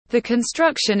The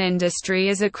construction industry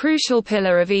is a crucial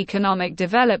pillar of economic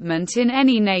development in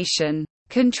any nation,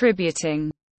 contributing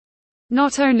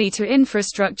not only to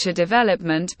infrastructure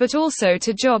development but also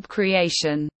to job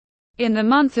creation. In the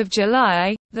month of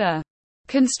July, the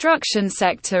construction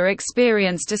sector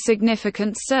experienced a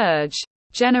significant surge,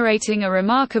 generating a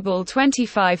remarkable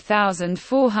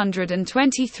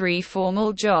 25,423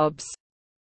 formal jobs.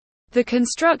 The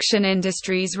construction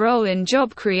industry's role in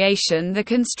job creation. The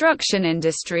construction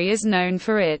industry is known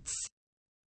for its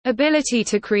ability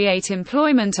to create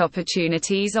employment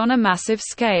opportunities on a massive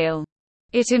scale.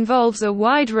 It involves a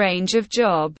wide range of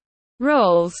job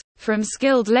roles, from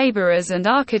skilled laborers and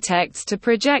architects to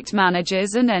project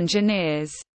managers and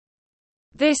engineers.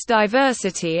 This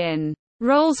diversity in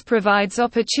roles provides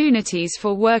opportunities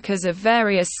for workers of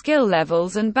various skill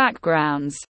levels and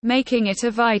backgrounds, making it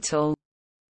a vital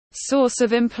source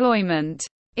of employment.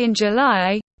 In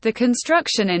July, the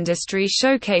construction industry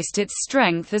showcased its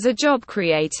strength as a job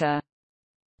creator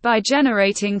by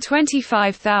generating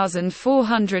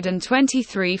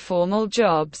 25,423 formal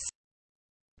jobs.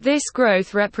 This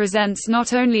growth represents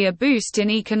not only a boost in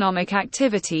economic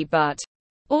activity but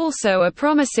also a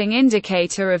promising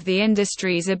indicator of the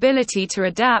industry's ability to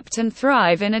adapt and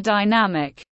thrive in a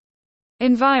dynamic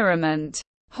environment.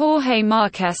 Jorge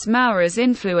Marques Moura's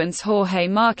influence. Jorge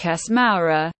Marques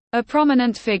Moura, a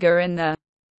prominent figure in the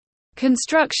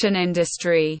construction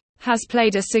industry, has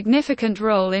played a significant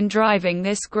role in driving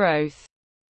this growth.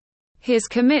 His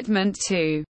commitment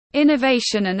to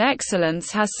innovation and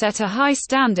excellence has set a high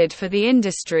standard for the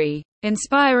industry,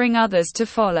 inspiring others to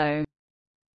follow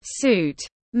suit.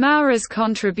 Moura's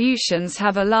contributions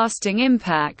have a lasting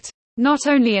impact, not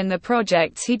only in the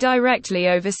projects he directly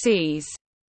oversees,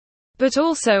 but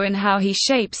also in how he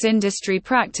shapes industry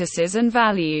practices and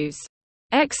values.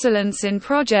 Excellence in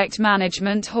project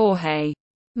management. Jorge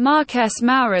Marques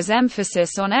Moura's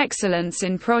emphasis on excellence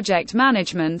in project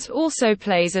management also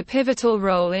plays a pivotal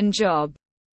role in job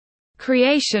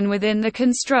creation within the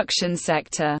construction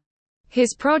sector.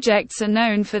 His projects are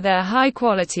known for their high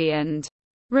quality and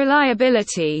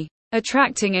reliability,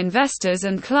 attracting investors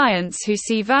and clients who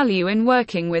see value in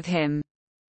working with him.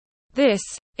 This,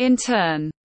 in turn,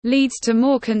 leads to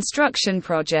more construction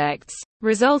projects,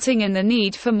 resulting in the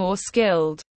need for more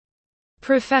skilled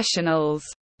professionals.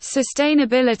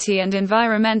 Sustainability and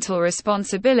environmental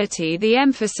responsibility. The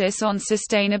emphasis on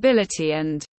sustainability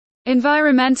and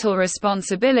environmental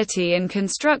responsibility in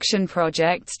construction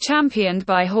projects championed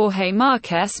by Jorge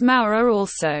Marques Moura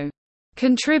also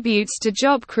contributes to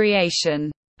job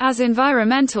creation. As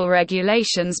environmental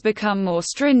regulations become more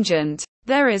stringent,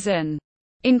 there is an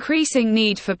increasing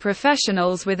need for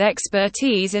professionals with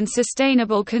expertise in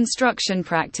sustainable construction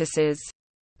practices.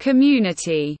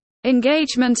 Community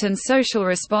engagement and social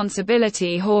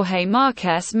responsibility. Jorge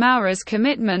Marques Moura's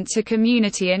commitment to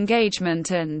community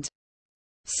engagement and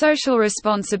social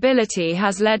responsibility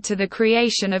has led to the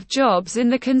creation of jobs in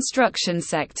the construction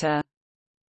sector.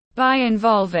 By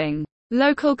involving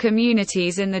local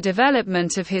communities in the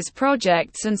development of his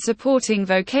projects and supporting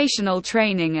vocational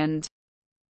training and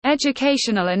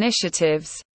educational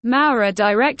initiatives, Moura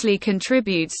directly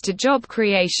contributes to job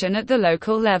creation at the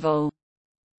local level.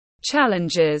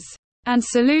 Challenges and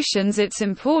solutions. It's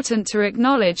important to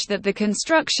acknowledge that the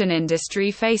construction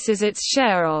industry faces its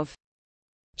share of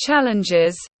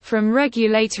challenges, from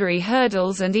regulatory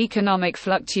hurdles and economic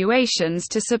fluctuations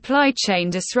to supply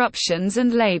chain disruptions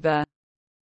and labor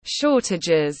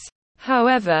shortages.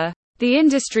 However, the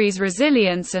industry's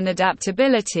resilience and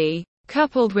adaptability,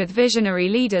 coupled with visionary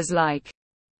leaders like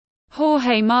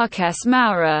Jorge Marques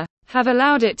Moura, have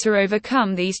allowed it to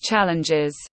overcome these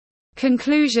challenges.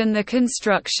 Conclusion. The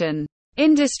construction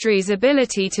industry's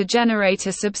ability to generate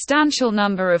a substantial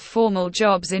number of formal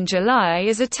jobs in July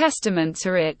is a testament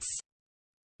to its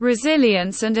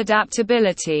resilience and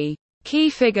adaptability. Key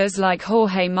figures like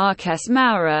Jorge Marques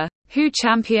Moura, who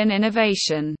champion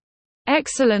innovation,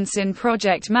 excellence in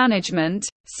project management,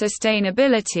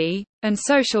 sustainability, and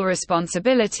social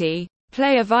responsibility,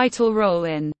 play a vital role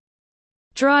in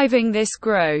driving this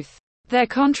growth. Their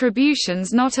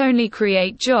contributions not only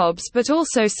create jobs but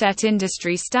also set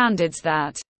industry standards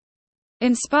that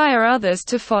inspire others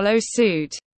to follow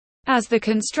suit. As the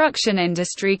construction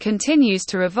industry continues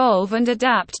to evolve and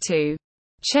adapt to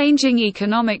changing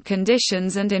economic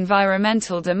conditions and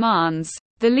environmental demands,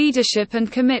 the leadership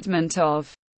and commitment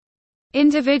of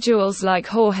individuals like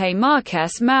Jorge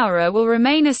Marques Moura will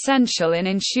remain essential in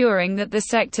ensuring that the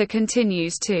sector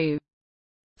continues to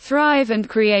thrive and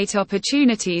create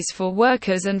opportunities for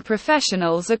workers and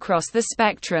professionals across the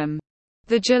spectrum.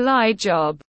 The July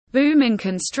job boom in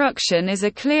construction is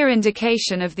a clear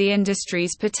indication of the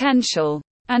industry's potential,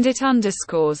 and it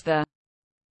underscores the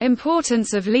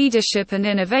importance of leadership and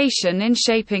innovation in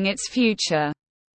shaping its future.